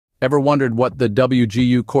Ever wondered what the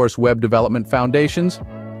WGU course Web Development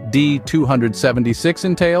Foundations-D276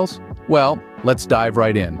 entails? Well, let's dive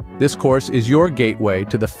right in. This course is your gateway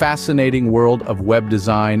to the fascinating world of web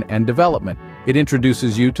design and development. It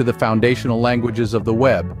introduces you to the foundational languages of the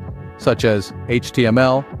web, such as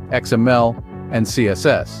HTML, XML, and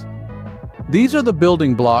CSS. These are the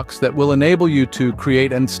building blocks that will enable you to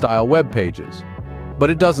create and style web pages.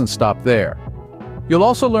 But it doesn't stop there. You'll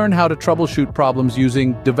also learn how to troubleshoot problems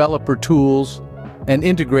using developer tools and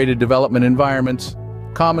integrated development environments,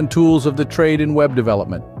 common tools of the trade in web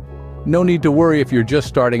development. No need to worry if you're just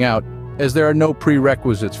starting out, as there are no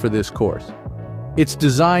prerequisites for this course. It's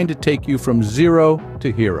designed to take you from zero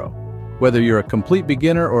to hero. Whether you're a complete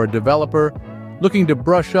beginner or a developer looking to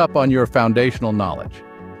brush up on your foundational knowledge.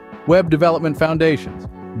 Web Development Foundations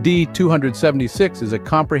D276 is a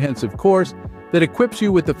comprehensive course that equips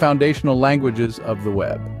you with the foundational languages of the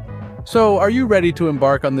web. So, are you ready to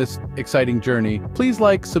embark on this exciting journey? Please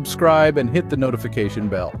like, subscribe, and hit the notification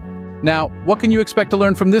bell. Now, what can you expect to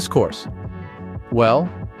learn from this course? Well,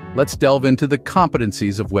 let's delve into the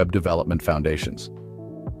competencies of Web Development Foundations.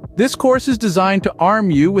 This course is designed to arm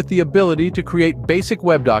you with the ability to create basic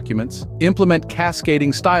web documents, implement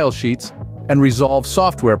cascading style sheets, and resolve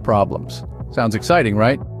software problems. Sounds exciting,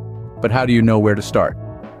 right? But how do you know where to start?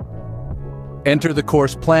 Enter the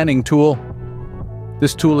course planning tool.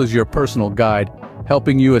 This tool is your personal guide,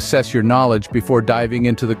 helping you assess your knowledge before diving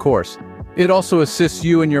into the course. It also assists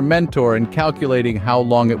you and your mentor in calculating how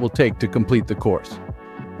long it will take to complete the course.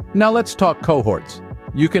 Now let's talk cohorts.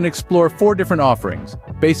 You can explore 4 different offerings: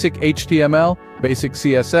 basic HTML, basic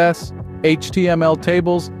CSS, HTML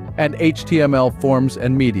tables, and HTML forms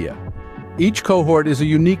and media. Each cohort is a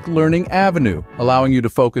unique learning avenue, allowing you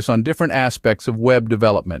to focus on different aspects of web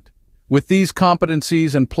development. With these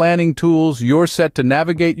competencies and planning tools, you're set to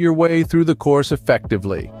navigate your way through the course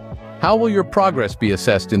effectively. How will your progress be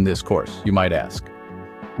assessed in this course, you might ask?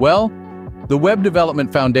 Well, the Web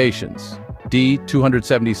Development Foundations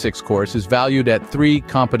D276 course is valued at 3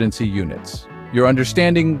 competency units. Your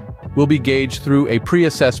understanding will be gauged through a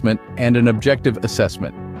pre-assessment and an objective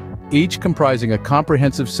assessment, each comprising a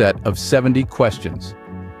comprehensive set of 70 questions.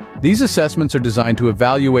 These assessments are designed to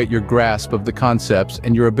evaluate your grasp of the concepts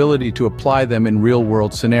and your ability to apply them in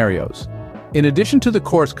real-world scenarios. In addition to the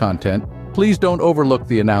course content, please don't overlook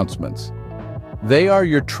the announcements. They are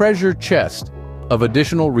your treasure chest of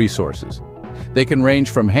additional resources. They can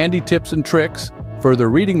range from handy tips and tricks,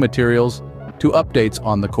 further reading materials, to updates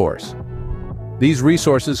on the course. These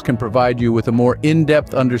resources can provide you with a more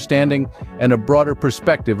in-depth understanding and a broader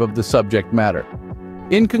perspective of the subject matter.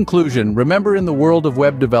 In conclusion, remember, in the world of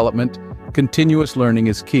web development, continuous learning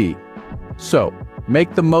is key. So,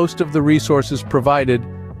 make the most of the resources provided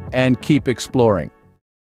and keep exploring.